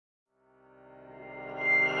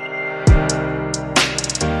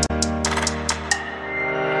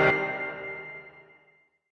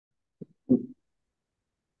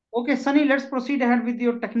Okay, Sunny, let's proceed ahead with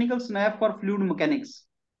your technical snap for fluid mechanics.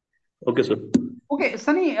 Okay, sir. Okay,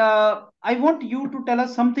 Sunny, I want you to tell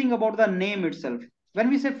us something about the name itself. When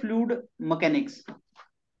we say fluid mechanics,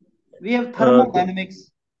 we have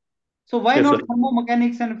thermodynamics. So why Yes, sir. not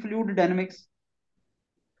thermomechanics and fluid dynamics?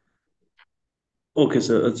 Okay,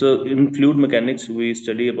 sir. So in fluid mechanics, we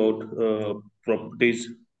study about properties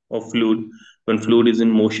of fluid when fluid is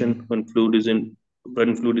in motion, when fluid is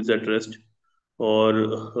at rest,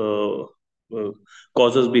 or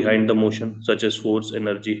causes behind the motion, such as force,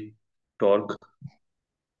 energy, torque.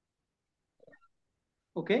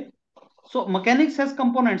 Okay. So mechanics has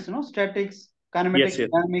components, statics, Yes, kinematics, yes,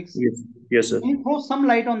 dynamics. yes, yes, sir. Can you throw some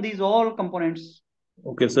light on these all components?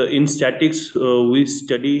 Okay, so in statics, we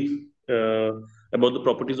study about the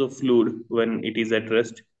properties of fluid when it is at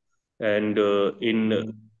rest, and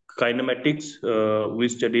in kinematics, we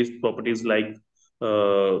study properties like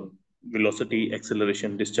uh, velocity,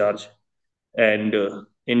 acceleration, discharge, and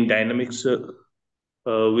in dynamics,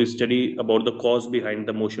 we study about the cause behind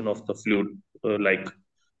the motion of the fluid, like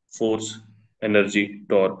force, energy,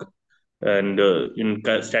 torque, and in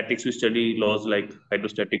statics, we study laws like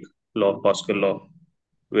hydrostatic law, Pascal law,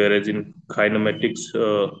 whereas in dynamics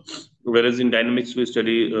we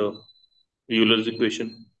study Euler's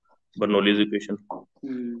equation, Bernoulli's equation,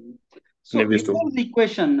 Hmm. So Navier-Stokes. Euler's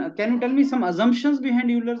equation, can you tell me some assumptions behind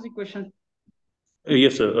Euler's equation?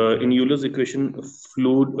 Yes, sir. In Euler's equation,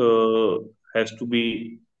 has to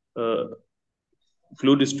be uh,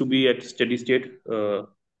 fluid is to be at steady state,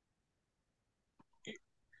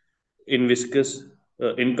 in viscous,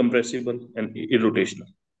 incompressible, and irrotational.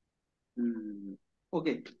 Hmm.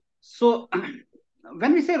 Okay. So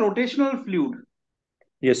when we say rotational fluid,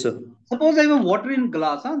 Yes, sir. suppose I have a water in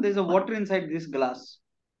glass, there's a water inside this glass.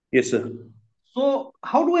 Yes, sir. So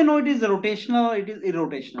how do I know it is rotational or it is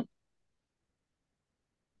irrotational?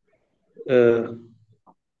 Uh,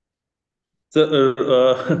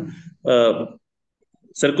 so,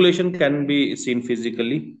 circulation can be seen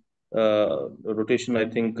physically. Rotation, I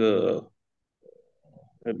think, it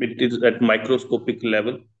is at microscopic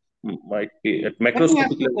level. Might be at Let me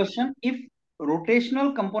ask macroscopic you a level. question. If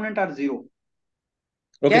rotational component are zero,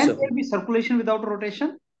 Okay, can sir. there be circulation without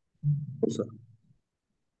rotation? Yes, sir.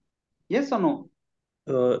 Yes or no?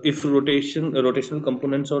 If rotational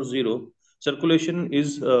components are zero, circulation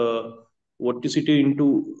is vorticity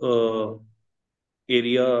into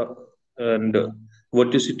area, and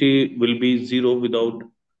vorticity will be zero without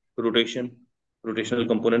rotational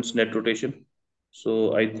components, net rotation.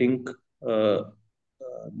 So I think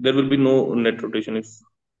there will be no net rotation if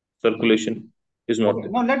circulation is not Okay,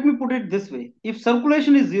 there. now let me put it this way. If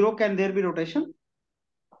circulation is zero, can there be rotation?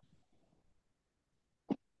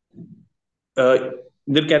 Uh,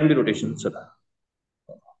 there can be rotation, sir,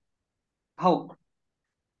 How?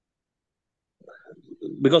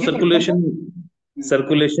 because Give example.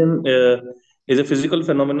 circulation is a physical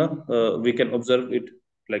phenomena. We can observe it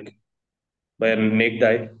like by a naked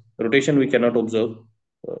eye. Rotation we cannot observe.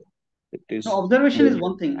 Uh, it is No, observation more. is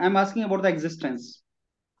one thing. I'm asking about the existence.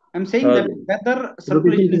 I'm saying Uh, that whether rotation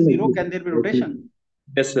circulation is can zero, exist. can there be rotation?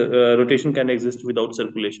 Yes, sir. Rotation can exist without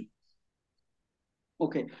circulation.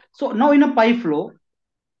 Okay. So now in a pipe flow,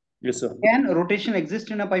 Yes, sir. can rotation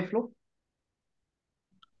exist in a pipe flow?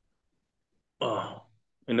 Uh,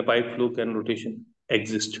 in a pipe flow, can rotation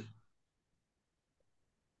exist?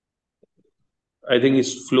 I think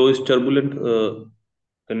its flow is turbulent,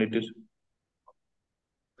 then it is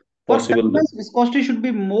For possible. turbulence, viscosity should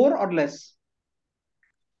be more or less.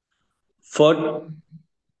 For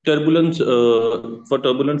for turbulent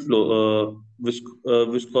flow,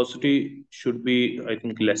 viscosity should be, I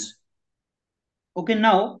think, less. Okay,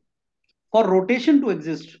 now for rotation to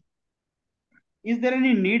exist, is there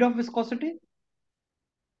any need of viscosity?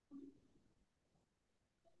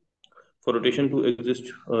 For rotation to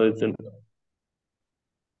exist,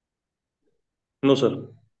 no, sir.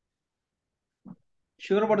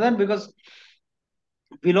 Sure about that, because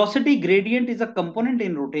velocity gradient is a component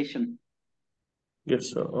in rotation.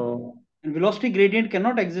 Yes, sir. And velocity gradient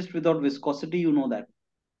cannot exist without viscosity, you know that.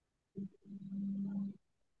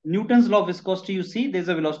 Newton's law of viscosity, you see, there's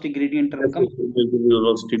a velocity gradient term Yes, comes. there's a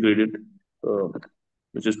velocity gradient, uh,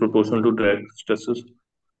 which is proportional to drag stresses.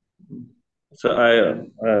 So I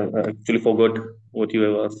actually forgot what you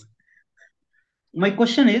have asked. My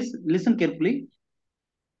question is, listen carefully,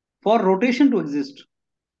 for rotation to exist,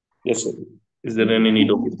 Yes, sir. Is there let any me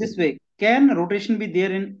need of put it? it this way, can rotation be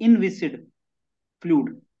there in inviscid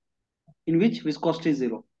fluid, in which viscosity is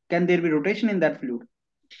zero? Can there be rotation in that fluid?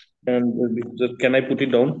 And can I put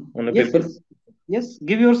it down on a Yes, paper? yes. Yes,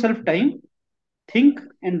 give yourself time, think,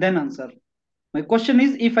 and then answer. My question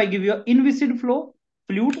is, if I give you an inviscid flow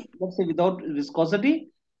fluid, let's say without viscosity,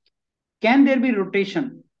 can there be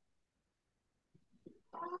rotation?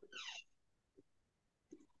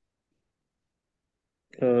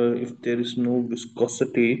 If there is no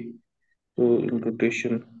viscosity, so in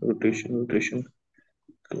rotation,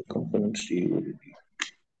 components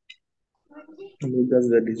omega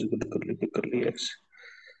z is equal to curly x,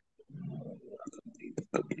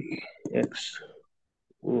 curly x,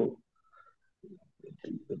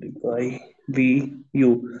 by vu.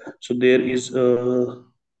 So there is a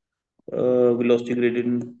velocity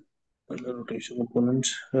gradient under rotation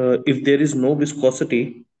components. If there is no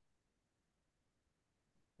viscosity,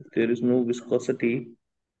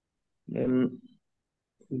 then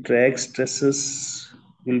drag stresses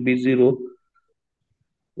will be zero.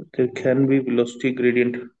 There can be velocity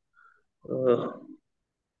gradient.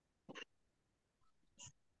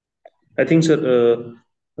 I think, sir,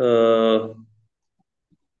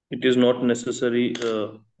 it is not necessary.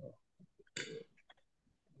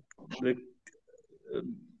 Like,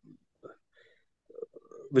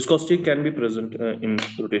 viscosity can be present in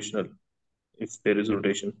rotational if there is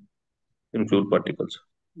rotation in fluid particles.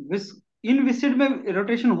 Inviscid में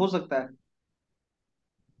rotation हो सकता है.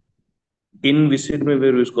 Inviscid में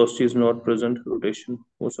where viscosity is not present, rotation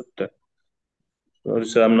हो सकता है. Sorry,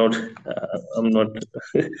 sir, I'm not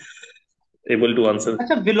able to answer.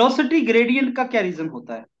 अच्छा, velocity gradient का क्या रीजन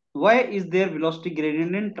होता है? Why is there velocity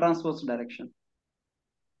gradient in transverse direction?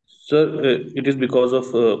 Sir, it is because of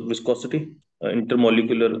viscosity,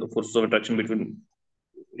 intermolecular forces of attraction between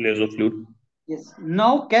layers of fluid. Yes.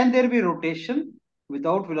 Now, can there be rotation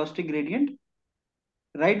without velocity gradient?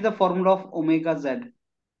 Write the formula of omega z.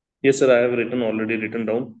 Yes, sir, I have already written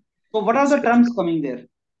down. So what are the terms coming there?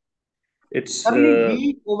 It's curly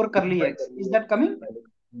v over curly x. Is that coming?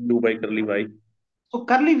 U by curly y. So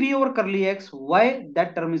curly v over curly x, why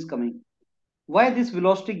that term is coming? Why this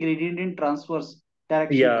velocity gradient in transverse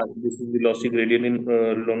direction? Yeah, this is velocity gradient in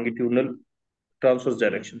longitudinal transverse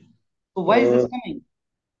direction. So why is this coming?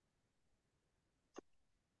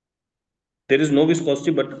 There is no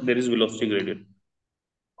viscosity, but there is velocity gradient.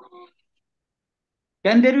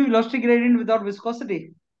 Can there be velocity gradient without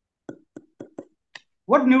viscosity?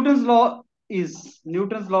 What Newton's law is?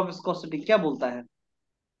 Newton's law of viscosity क्या बोलता है?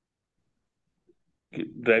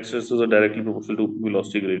 Drag stresses are directly proportional to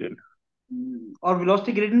velocity gradient. और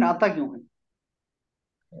velocity gradient आता क्यों है?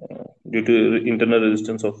 Due to internal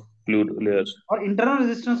resistance of fluid layers. और internal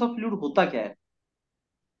resistance of fluid होता क्या है?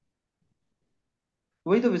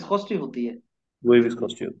 वही तो viscosity होती है. वही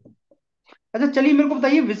viscosity होता है. अच्छा, चलिए मेरे को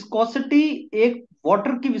बताइए, विस्कोसिटी, एक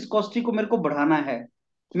वाटर की विस्कोसिटी को मेरे को बढ़ाना है.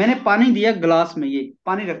 मैंने पानी दिया ग्लास में, ये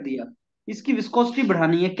पानी रख दिया, इसकी विस्कोसिटी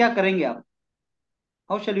बढ़ानी है, क्या करेंगे आप?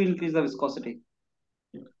 How shall you increase the viscosity?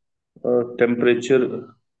 Temperature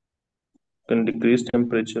can decrease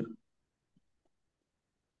temperature.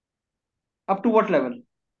 Up to what level?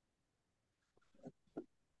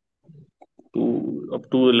 Up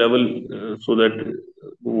to a level so that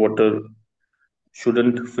water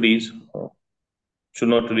shouldn't freeze, should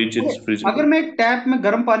not reach its freezing. अगर मैं एक टैप में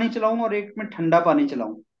गर्म पानी चलाऊं और एक में ठंडा पानी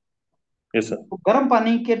चलाऊं, yes sir, तो गर्म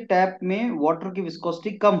पानी के टैप में वाटर की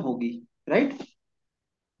विस्कोसिटी कम होगी, राइट?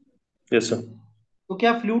 yes sir. तो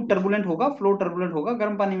क्या फ्लूइड टर्बुलेंट होगा, फ्लो टर्बुलेंट होगा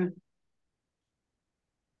गर्म पानी में?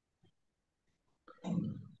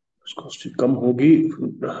 विस्कोसिटी कम होगी,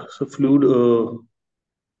 so fluid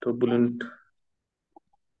turbulent.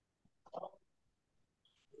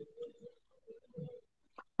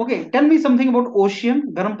 Okay, tell me something about ocean,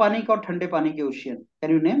 गर्म पानी का और ठंडे पानी के ocean.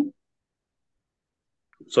 Can you name?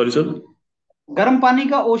 Sorry sir. गर्म पानी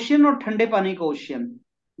का ओशियन और ठंडे पानी का ओशियन.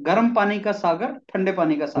 गर्म पानी का सागर, ठंडे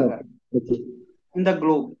पानी का सागर. In the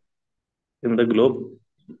globe. In the globe.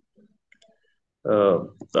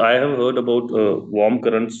 I have heard about warm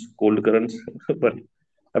currents, cold currents, but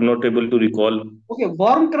I'm not able to recall. Okay,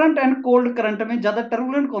 warm current and cold current में ज्यादा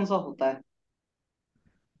turbulent कौन सा होता है?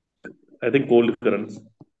 I think cold currents.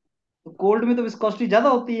 तो cold में तो viscosity ज्यादा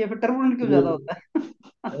होती है, फिर turbulent क्यों ज्यादा होता है?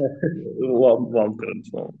 warm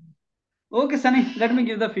currents. Warm. Okay, Sunny, let me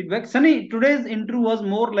give the feedback. Sunny, today's interview was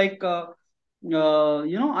more like,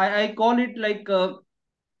 I call it like a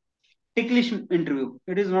ticklish interview.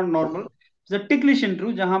 It is not normal. It's a ticklish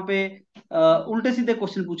interview जहाँ पे उल्टे सीधे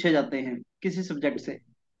question पूछे जाते हैं किसी subject से,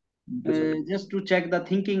 just to check the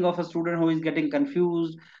thinking of a student who is getting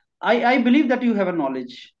confused. I believe that you have a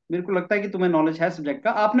knowledge. मेरे को लगता है कि तुम्हें नॉलेज है सब्जेक्ट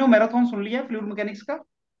का. आपने वो मैराथन सुन लिया फ्लूइड मैकेनिक्स का?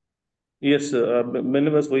 Yes,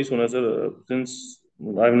 मैंने बस वही सुना sir. Since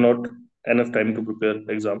I have not enough time to prepare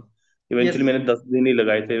exam, eventually मैंने 10 दिन ही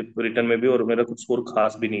लगाए थे रिटर्न में भी, और मेरा कुछ स्कोर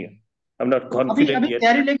खास भी नहीं है. I'm not अभी confident अभी yet.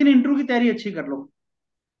 तैयारी, लेकिन इंटरव्यू की तैयारी अच्छी कर लो।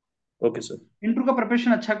 Okay, sir. इंटरव्यू का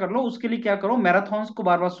प्रिपरेशन अच्छा कर लो। उसके लिए क्या करो, मैराथन्स को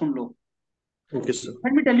बार बार सुन लो। Okay, sir.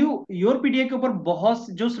 Let me tell you, your PDA के ऊपर बहुत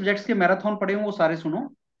जो सब्जेक्ट्स के मैराथन पड़े हुए वो सारे सुनो।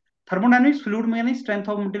 Thermodynamics, fluid mechanics, strength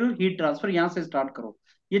of material, heat transfer, यहाँ से स्टार्ट करो।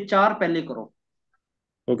 ये 4 पहले करो।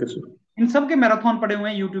 Okay, sir. इन सब के मैराथन पड़े हुए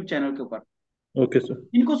हैं यूट्यूब चैनल के ऊपर। Okay, sir.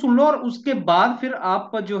 इनको सुन लो, और उसके बाद फिर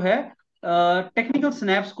आप जो है टेक्निकल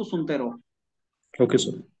स्नैप्स को सुनते रहो। Okay,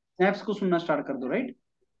 sir. स्नैप्स को सुनना स्टार्ट कर दो, right.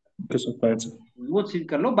 Okay, sir. Fine, sir. वो चीज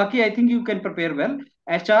कर लो। बाकी I think you can prepare well.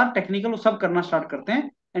 HR, technical, वो सब करना स्टार्ट करते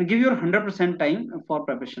हैं। And give your 100% time for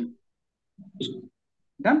preparation. Yes, sir.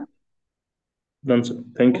 Done. Done, sir.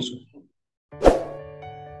 Thank you, sir.